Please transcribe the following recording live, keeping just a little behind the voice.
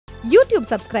YouTube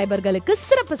சப்ஸ்கிரைபர்களுக்கு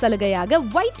சிறப்பு சலுகையாக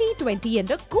YT20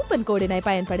 என்ற கூப்பன் கோடினை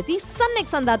பயன்படுத்தி Sun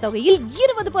NXT சந்தா தொகையில்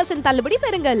 20% தள்ளுபடி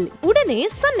பெறுங்கள். உடனே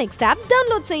Sun NXT ஆப்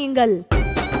டவுன்லோட் செய்யுங்கள்.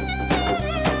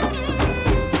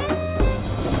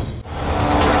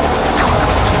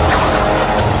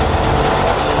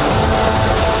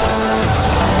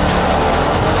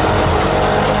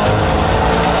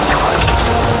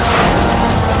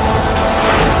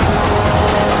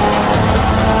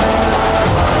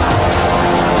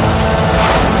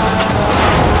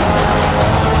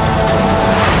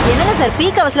 சார்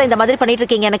பீக் அவர்ஸ்ல இந்த மாதிரி பண்ணிட்டு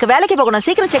இருக்கீங்க. எனக்கு வேலைக்கு போகணும்.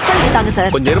 சீக்கிரம் செக் பண்ணி தாங்க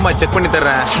சார். கொஞ்சம் இருமா, செக் பண்ணி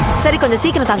தர்றேன். சரி, கொஞ்சம்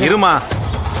சீக்கிரம் தாங்க. இருமா.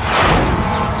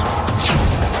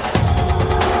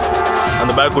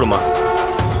 அந்த பேக் கொடுமா.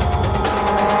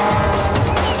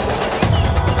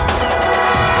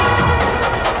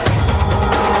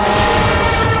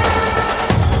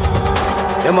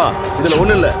 ஏமா, இதுல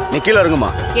ஒண்ணு இல்ல, நீ கீழ இறங்குமா.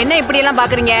 என்ன இப்படி எல்லாம்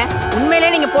பாக்குறீங்க?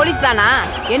 உண்மையிலேயே நீங்க போலீஸ் தானா?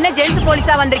 என்ன ஜென்ஸ்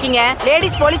போலீஸா வந்திருக்கீங்க?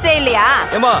 லேடிஸ் போலீஸே இல்லையா?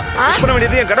 ஏமா, செக் பண்ண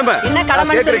வேண்டியது என் கடமை. என்ன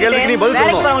கடமைன்னு சொல்றீங்க? நீ பதில் சொல்லணும்.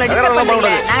 வேலைக்கு போறவங்கள டிஸ்டர்ப்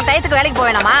பண்றீங்க. நான் டயத்துக்கு வேலைக்கு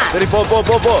போவேனாமா? சரி, போ போ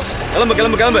போ போ. கிளம்பு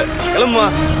கிளம்பு கிளம்பு. கிளம்புமா.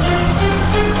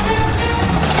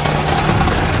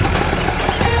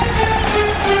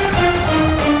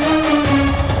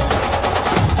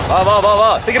 வா வா வா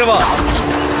வா, சீக்கிரம் வா.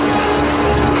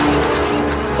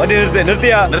 வண்டி நிறுத்து.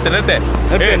 நிறுத்தியா? நிறுத்து.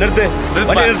 வண்டி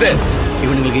நிறுத்து.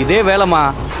 இவனுங்களுக்கு இதே வேலைமா.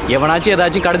 எவனாச்சும்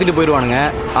ஏதாச்சும் கடத்திட்டு போயிடுவானுங்க.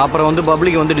 அப்புறம் வந்து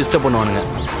பப்ளிக் வந்து டிஸ்டர்ப் பண்ணுவானுங்க.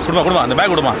 கொடுமா, அந்த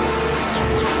பேக் கொடுமா.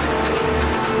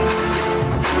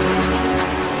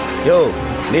 யோ,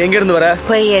 நீ எங்க இருந்து வர?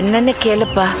 போய் என்னன்னு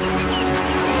கேளுப்பா.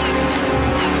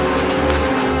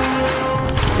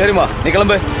 சரிம்மா, நீ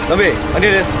கிளம்பு. தம்பி,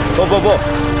 வண்டி போ போ போ.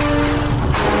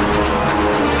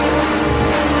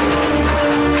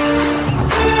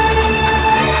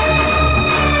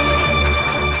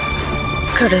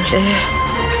 கடவுளே,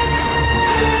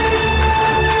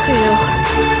 ஐயோ.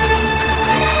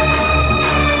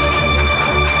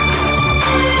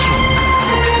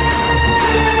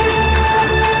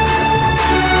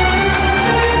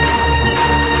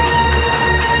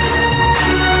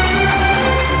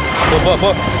 போ போ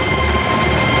போ.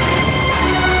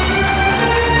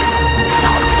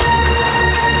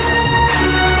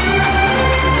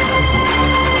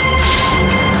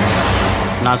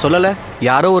 நான் சொல்லல,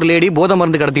 யாரோ ஒரு லேடி போதை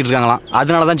மருந்து கடத்திட்டு இருக்காங்களாம்.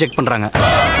 அதனால தான் செக் பண்றாங்க.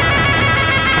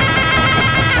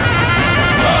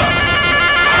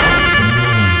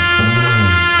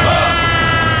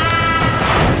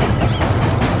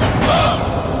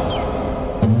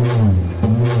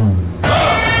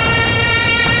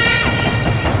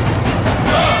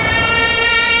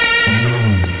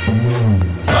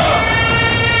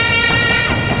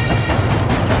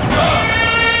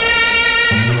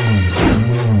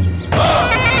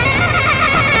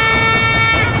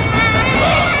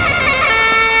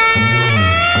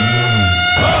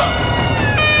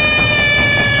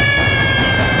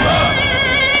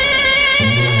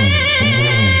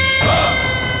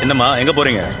 என்னம்மா, எங்க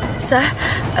போறீங்க? சார்,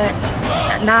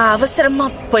 நான் அவசரமா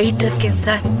போயிட்டு இருக்கேன்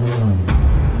சார்.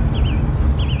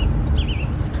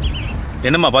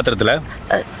 என்னம்மா பாத்திரத்துல?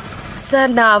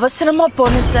 சார், நான் அவசரமா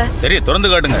போனேன் சார். சரி,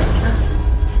 திறந்து காட்டுங்க.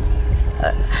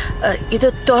 இது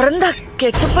திறந்தா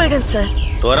கெட்டு போயிடும் சார்.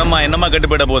 துறமா, என்னம்மா கெட்டு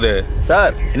போயிட போகுது?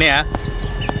 சார், என்னையா?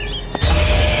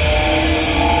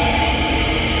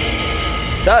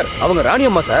 சார், அவங்க ராணி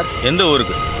அம்மா சார். எந்த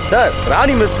ஊருக்கு? சார்,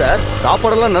 ராணி மெஸ் சார்.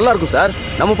 சாப்பாடெல்லாம் நல்லா இருக்கும் சார்.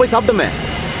 நம்ம போய் சாப்பிட்டோமே.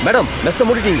 மேடம், மெஸ்ஸை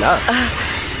மூடிட்டீங்களா?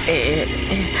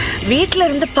 வீட்ல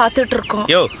இருந்து பார்த்துட்டு இருக்கோம்.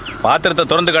 யோ, பாத்திரத்தை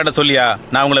திறந்து காட்ட சொல்லியா?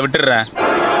 நான் உங்களை விட்டுடுறேன்.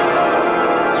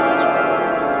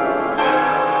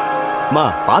 அம்மா,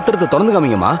 பாத்திரத்தை திறந்து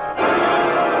காமிங்கம்மா.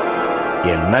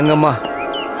 என்னங்கம்மா?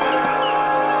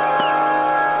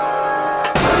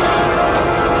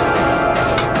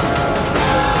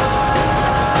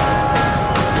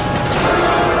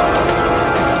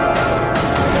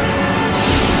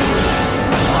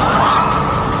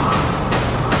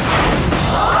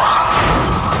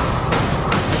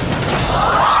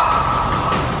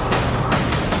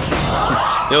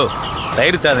 யோ,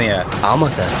 தயிர் சாதனையா? ஆமா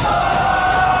சார்.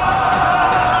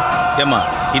 ஏம்மா,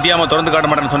 இடியாம திறந்து காட்ட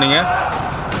மாட்டேன்னு சொன்னீங்க.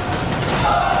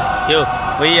 யோ,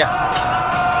 வையா.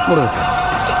 முருங்க சார்.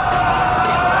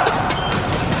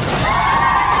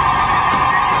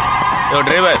 யோ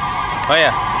டிரைவர்,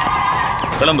 வாயா,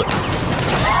 கிளம்பு.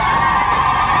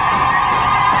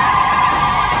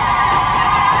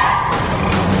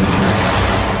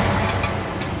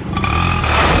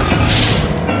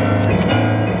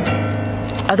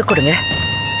 அது கொடுங்க.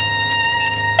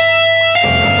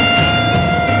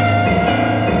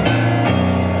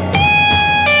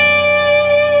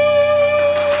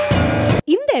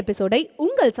 இந்த எபிசோடை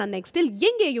உங்கள் சன் நெக்ஸ்டில்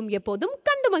எங்கேயும் எப்போதும்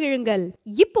கண்டு மகிழுங்கள்.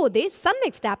 இப்போதே சன்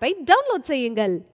நெக்ஸ்ட் ஆப்பை டவுன்லோட் செய்யுங்கள்.